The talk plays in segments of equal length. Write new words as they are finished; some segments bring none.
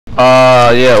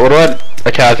Yeah, what do I...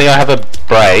 Okay, I think I have a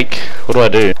break. What do I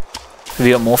do? Have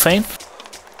you got morphine?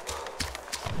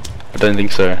 I don't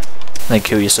think so. Then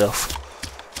kill yourself.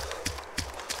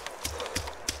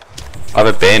 I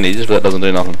have a bandage, but that doesn't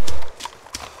do nothing.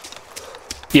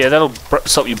 Yeah, that'll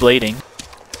stop you bleeding.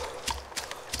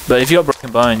 But if you've got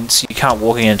broken bones, you can't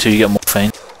walk again until you get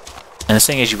morphine. And the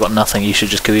thing is, you've got nothing, you should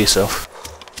just kill yourself.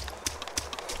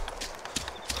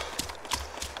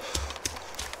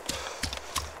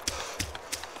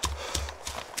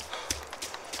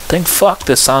 Thank fuck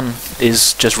the sun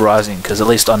is just rising, because at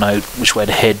least I know which way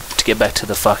to head to get back to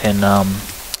the fucking,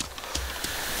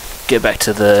 get back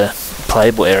to the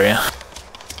playable area.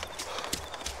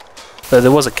 Though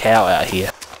there was a cow out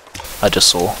here, I just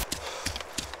saw.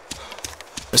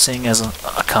 But seeing as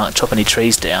I can't chop any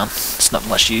trees down, it's not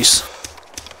much use.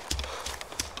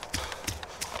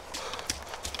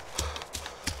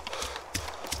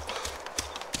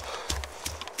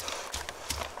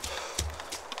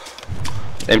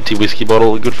 Empty whiskey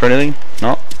bottle good for anything?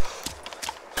 No?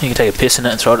 You can take a piss in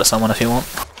it and throw it at someone if you want.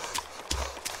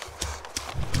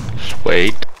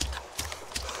 Sweet.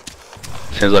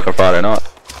 Seems like a Friday night.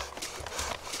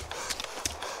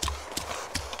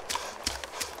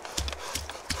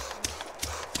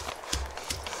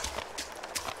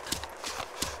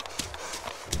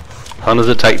 How long does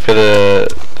it take for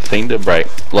the thing to break?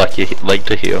 Like your leg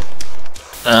to heal?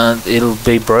 It'll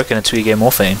be broken until you get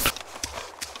morphine.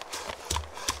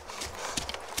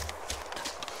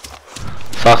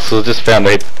 Sucks, so I just found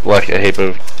a heap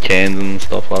of cans and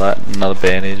stuff like that, another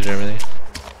bandage and everything.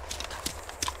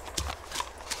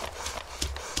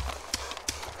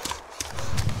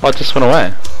 Oh, it just went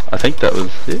away. I think that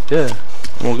was it, yeah.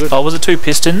 I'm all good. Oh, was it two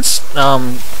pistons?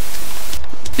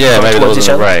 Yeah, maybe that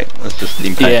wasn't a break. That's just the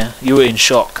impact. Yeah, you were in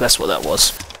shock, that's what that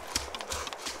was.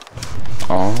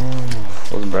 Oh,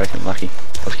 wasn't breaking, lucky.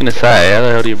 I was gonna say, how the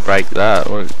hell do you break that?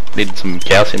 Or needed some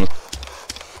calcium.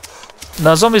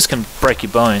 No, zombies can break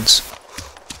your bones.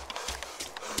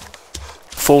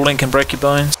 Falling can break your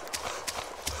bones.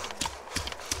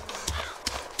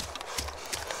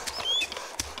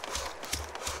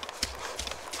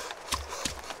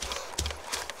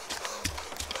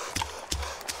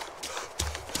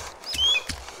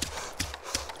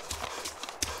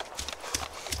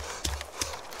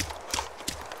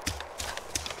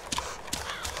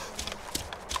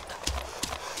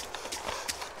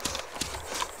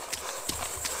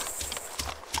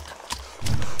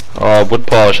 Oh, wood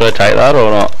pile, should I take that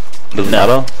or not? Doesn't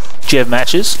matter? Do you have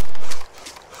matches?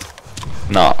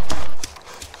 No.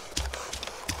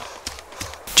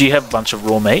 Do you have a bunch of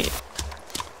raw meat?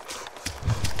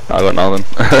 I got nothing.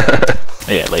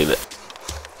 Yeah, leave it.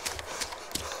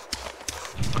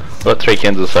 I've got 3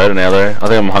 cans of soda now though. I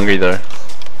think I'm hungry though.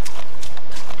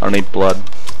 I don't need blood.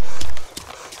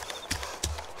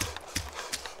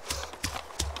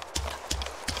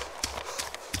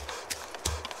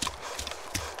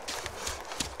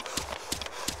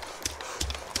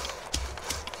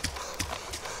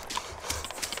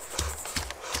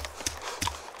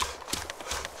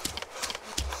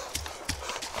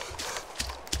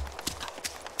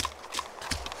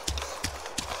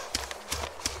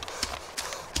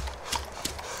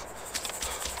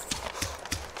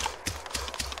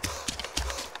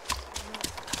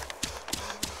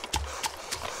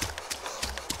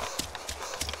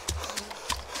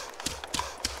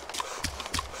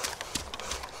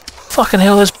 Fucking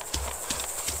hell, there's...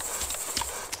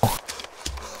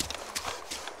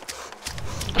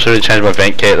 I should have changed my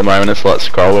vent key at the moment, it's like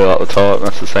scroll wheel at the top,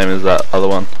 that's the same as that other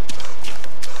one.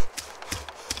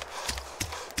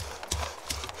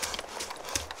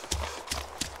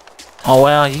 Oh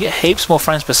wow, you get heaps more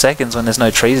frames per second when there's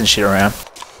no trees and shit around.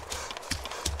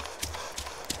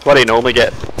 What do you normally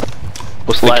get?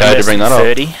 What's the code to bring that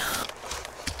 30. up?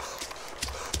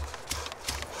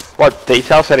 What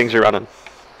detail settings are you running?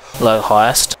 Low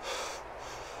highest.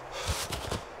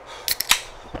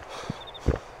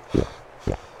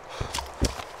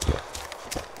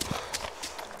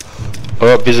 I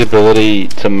got visibility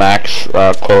to max,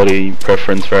 quality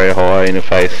preference very high,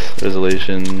 interface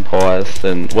resolution highest,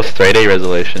 and what's 3D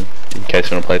resolution? In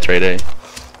case you want to play 3D.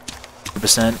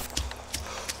 100%.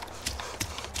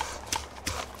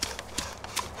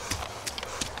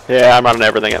 Yeah, I'm running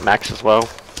everything at max as well.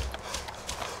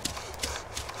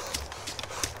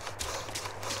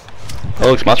 That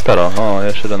looks much better. Oh yeah,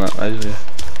 I should have done that ages ago.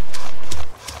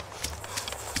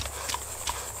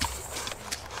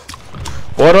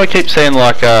 Why do I keep seeing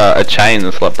like a chain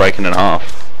that's like breaking in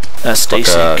half? That's like,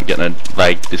 DC. getting a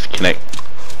like disconnect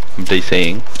from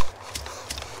DCing.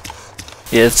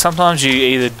 Yeah, sometimes you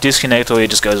either disconnect or it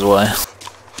just goes away.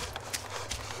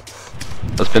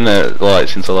 It's been there like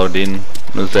since I logged in.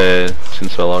 It was there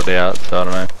since I logged out, so I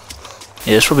don't know.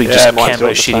 Yeah, it's probably Yeah, just mine's Cambo's all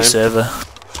the shitty same. server.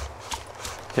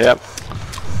 Yep.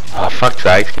 Oh fuck's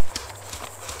sake.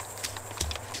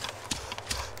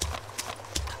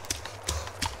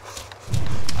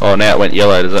 Oh, now it went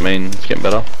yellow, does that mean it's getting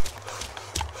better?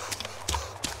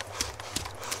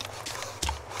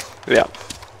 Yeah.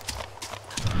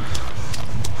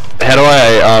 How do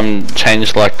I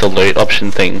change like the loot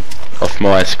option thing off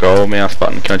my scroll mouse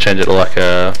button? Can I change it to like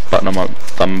a button on my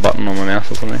thumb button on my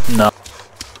mouse or something? No.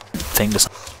 Thing to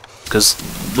because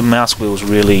the mouse wheel is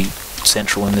really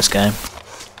central in this game.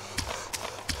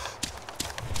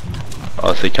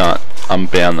 Oh, so you can't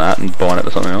unbound that and bind it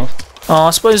to something else? Oh,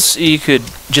 I suppose you could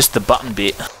just the button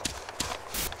bit.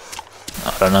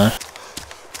 I don't know.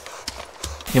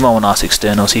 You might want to ask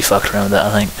externals. He fucked around with that,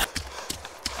 I think.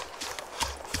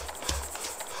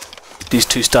 He's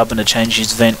too stubborn to change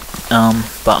his vent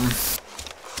button.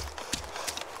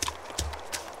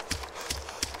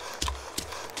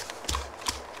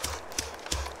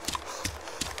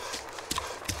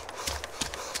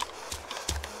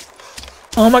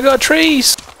 Oh my god,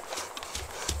 trees!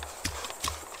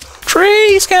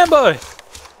 Trees, Cambo!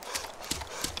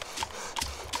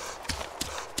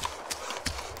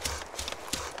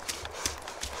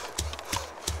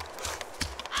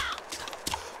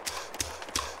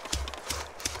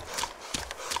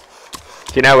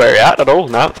 Do you know where you're at all?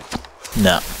 No.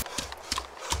 No.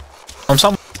 I'm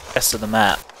somewhere west of the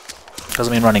map. Because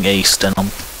I've been running east and I'm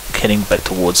heading back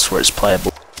towards where it's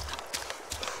playable.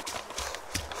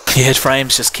 Yeah,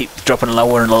 frames just keep dropping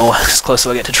lower and lower as closer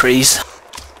I get to trees.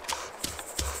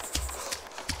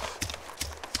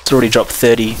 It's already dropped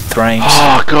 30 frames.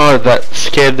 Oh god, that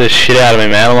scared the shit out of me,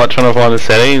 man. I'm like trying to find the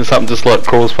setting and something just like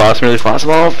crawls past me really fast. I'm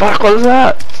like, oh fuck, what is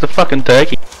that? It's a fucking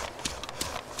turkey.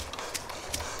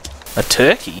 A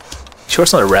turkey? Sure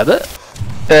it's not a rabbit?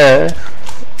 Yeah.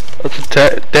 It's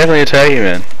a definitely a turkey,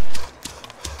 man.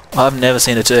 I've never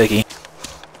seen a turkey.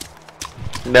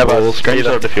 Never. Well, screenshot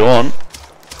either. it if you want.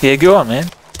 Yeah, go on, man.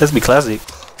 That'd be classic.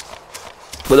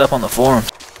 Put that up on the forum.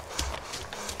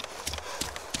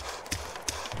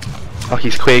 Fuck,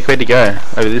 he's clear to go.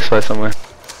 Over this way somewhere.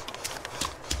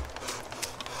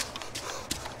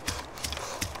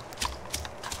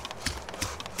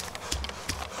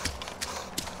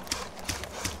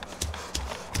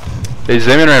 He's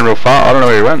zooming around real far. I don't know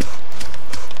where he went.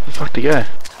 Where the fuck did he go?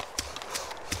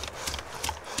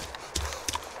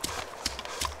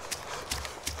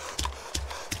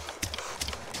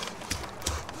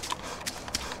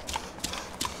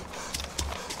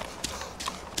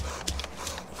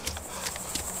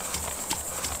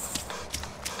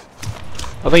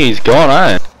 I think he's gone,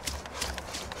 eh?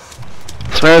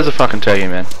 I swear it's a fucking turkey,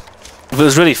 man. If it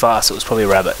was really fast, it was probably a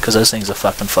rabbit, because those things are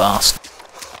fucking fast.